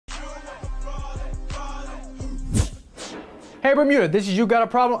Hey Bermuda, this is You Got a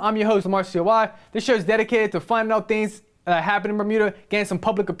Problem. I'm your host, Lamarcio. This show is dedicated to finding out things that happen in Bermuda, getting some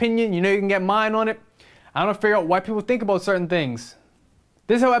public opinion. You know you can get mine on it. I want to figure out why people think about certain things.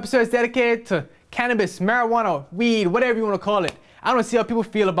 This whole episode is dedicated to cannabis, marijuana, weed, whatever you want to call it. I want to see how people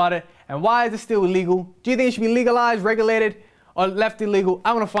feel about it and why is it still illegal. Do you think it should be legalized, regulated, or left illegal?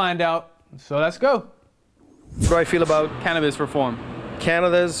 I want to find out. So let's go. What do I feel about Cannabis reform.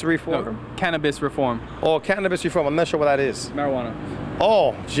 Canada's reform? No, cannabis reform. Oh, cannabis reform. I'm not sure what that is. Marijuana.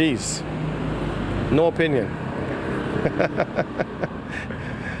 Oh, jeez. No opinion.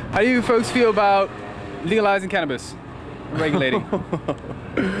 How do you folks feel about legalizing cannabis? Regulating?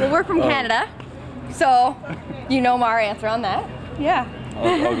 Well, we're from Canada, so you know our answer on that. Yeah.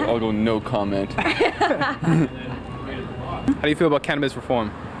 I'll go no comment. How do you feel about cannabis reform?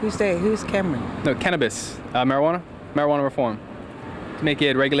 Who's that? Who's Cameron? No, cannabis. Marijuana? Marijuana reform. To make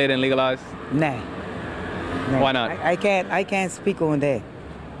it regulated and legalized? Nah. Why not? I can't speak on that.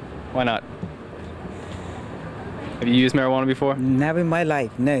 Why not? Have you used marijuana before? Never in my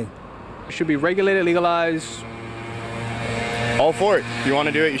life, no. It should be regulated, legalized. All for it. If you want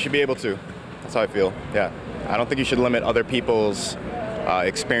to do it, you should be able to. That's how I feel. Yeah. I don't think you should limit other people's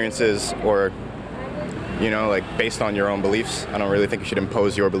experiences or, like based on your own beliefs. I don't really think you should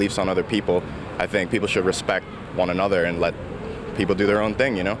impose your beliefs on other people. I think people should respect one another and let people do their own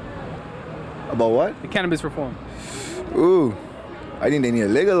thing, About what? The cannabis reform. Ooh, I think they need to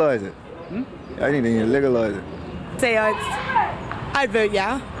legalize it. I think they need to legalize it. I'd vote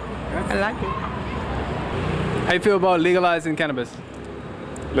yeah. I like it. How do you feel about legalizing cannabis?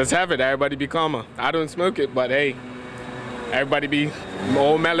 Let's have it. Everybody be calmer. I don't smoke it, but hey, everybody be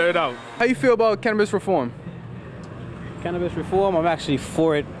more mellowed out. How do you feel about cannabis reform? Cannabis reform, I'm actually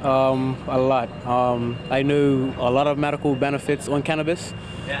for it a lot. I know a lot of medical benefits on cannabis,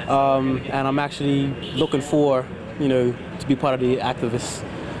 and I'm actually looking for, to be part of the activist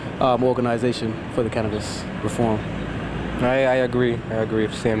organization for the cannabis reform. I agree. I agree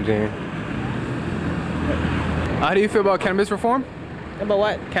with Sam Dean. How do you feel about cannabis reform? About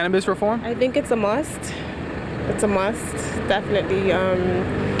what? Cannabis reform? I think it's a must. It's a must, definitely.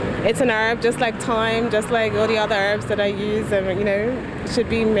 It's an herb, just like thyme, just like all the other herbs that I use, and it should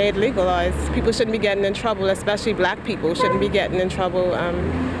be made legalized. People shouldn't be getting in trouble, especially black people shouldn't be getting in trouble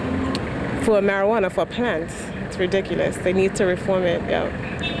for marijuana, for plants. It's ridiculous. They need to reform it, yeah.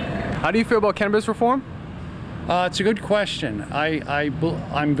 How do you feel about cannabis reform? It's a good question.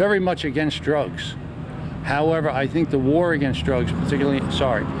 I'm very much against drugs. However, I think the war against drugs, particularly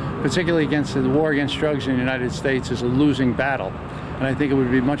against the war against drugs in the United States, is a losing battle. And I think it would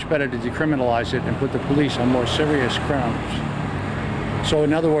be much better to decriminalize it and put the police on more serious crimes. So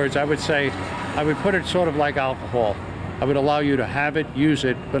in other words, I would say, I would put it sort of like alcohol. I would allow you to have it, use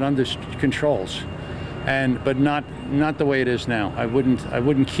it, but under controls, but not the way it is now. I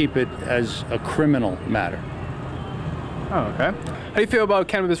wouldn't keep it as a criminal matter. Oh, okay. How do you feel about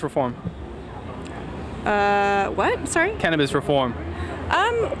cannabis reform? What? Sorry? Cannabis reform.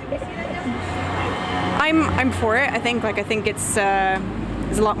 I'm for it. I think it's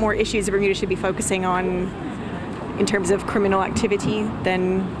there's a lot more issues that Bermuda should be focusing on in terms of criminal activity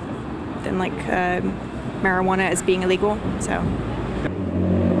than marijuana as being illegal. So.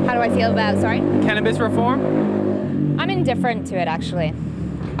 How do I feel about, sorry? Cannabis reform? I'm indifferent to it, actually.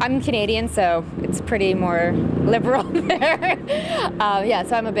 I'm Canadian, so it's pretty more liberal there.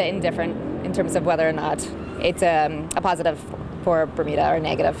 So I'm a bit indifferent in terms of whether or not it's a positive for Bermuda or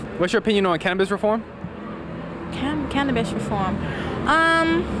negative. What's your opinion on cannabis reform? Cannabis reform.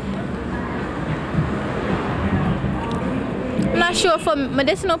 I'm not sure. For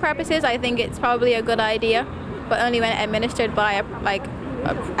medicinal purposes, I think it's probably a good idea, but only when administered by a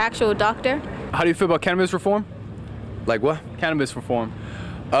actual doctor. How do you feel about cannabis reform? Like what? Cannabis reform.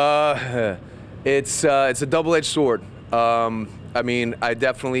 It's a double-edged sword. I mean, I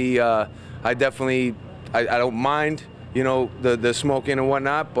definitely don't mind, the smoking and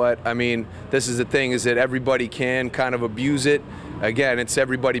whatnot, but I mean, this is the thing, is that everybody can kind of abuse it. Again, it's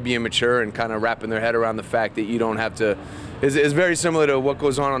everybody being mature and kind of wrapping their head around the fact that you don't have to. It's very similar to what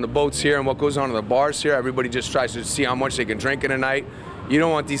goes on the boats here and what goes on in the bars here. Everybody just tries to see how much they can drink in a night. You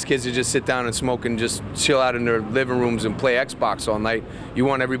don't want these kids to just sit down and smoke and just chill out in their living rooms and play Xbox all night. You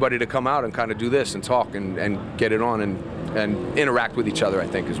want everybody to come out and kind of do this and talk and get it on and interact with each other, I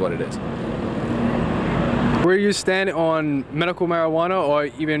think is what it is. Where do you stand on medical marijuana or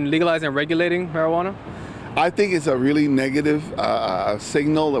even legalizing and regulating marijuana? I think it's a really negative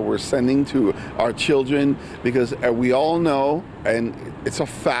signal that we're sending to our children, because we all know, and it's a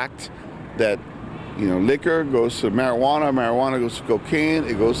fact, that liquor goes to marijuana, marijuana goes to cocaine,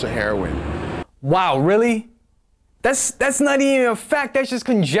 it goes to heroin. Wow, really? That's not even a fact, that's just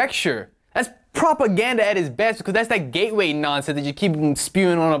conjecture. That's propaganda at its best, because that's that gateway nonsense that you keep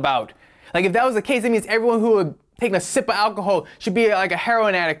spewing on about. Like, if that was the case, that means everyone who would take a sip of alcohol should be like a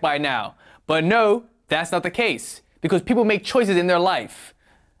heroin addict by now. But no, that's not the case, because people make choices in their life.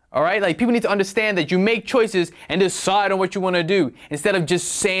 All right, like, people need to understand that you make choices and decide on what you want to do instead of just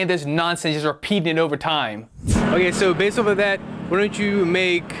saying this nonsense, just repeating it over time. Okay, so based off of that, why don't you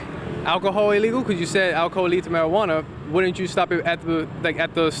make alcohol illegal? Because you said alcohol leads to marijuana. Wouldn't you stop it at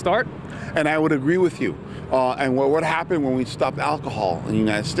the start? And I would agree with you. And what happened when we stopped alcohol in the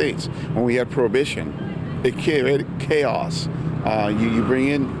United States, when we had prohibition? It created chaos. You bring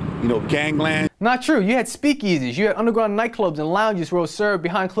in, gangland. Not true. You had speakeasies, you had underground nightclubs and lounges where it was served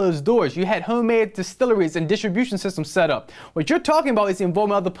behind closed doors. You had homemade distilleries and distribution systems set up. What you're talking about is the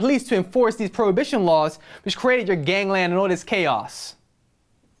involvement of the police to enforce these prohibition laws, which created your gangland and all this chaos.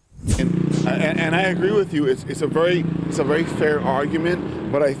 And I agree with you. It's a very fair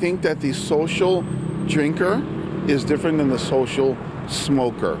argument, but I think that the social drinker is different than the social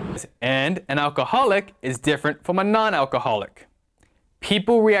smoker. And an alcoholic is different from a non-alcoholic.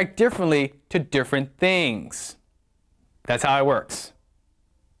 People react differently to different things. That's how it works.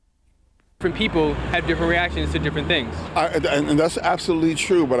 Different people have different reactions to different things. And that's absolutely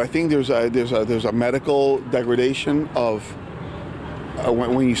true, but I think there's a medical degradation of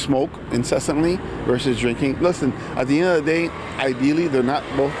when you smoke incessantly versus drinking. Listen, at the end of the day, ideally, they're not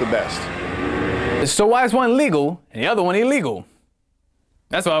both the best. So why is one legal and the other one illegal?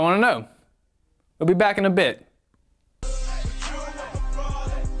 That's what I want to know. We'll be back in a bit.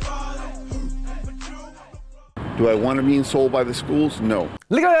 Do I want to be sold by the schools? No.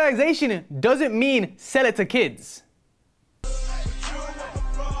 Legalization doesn't mean sell it to kids.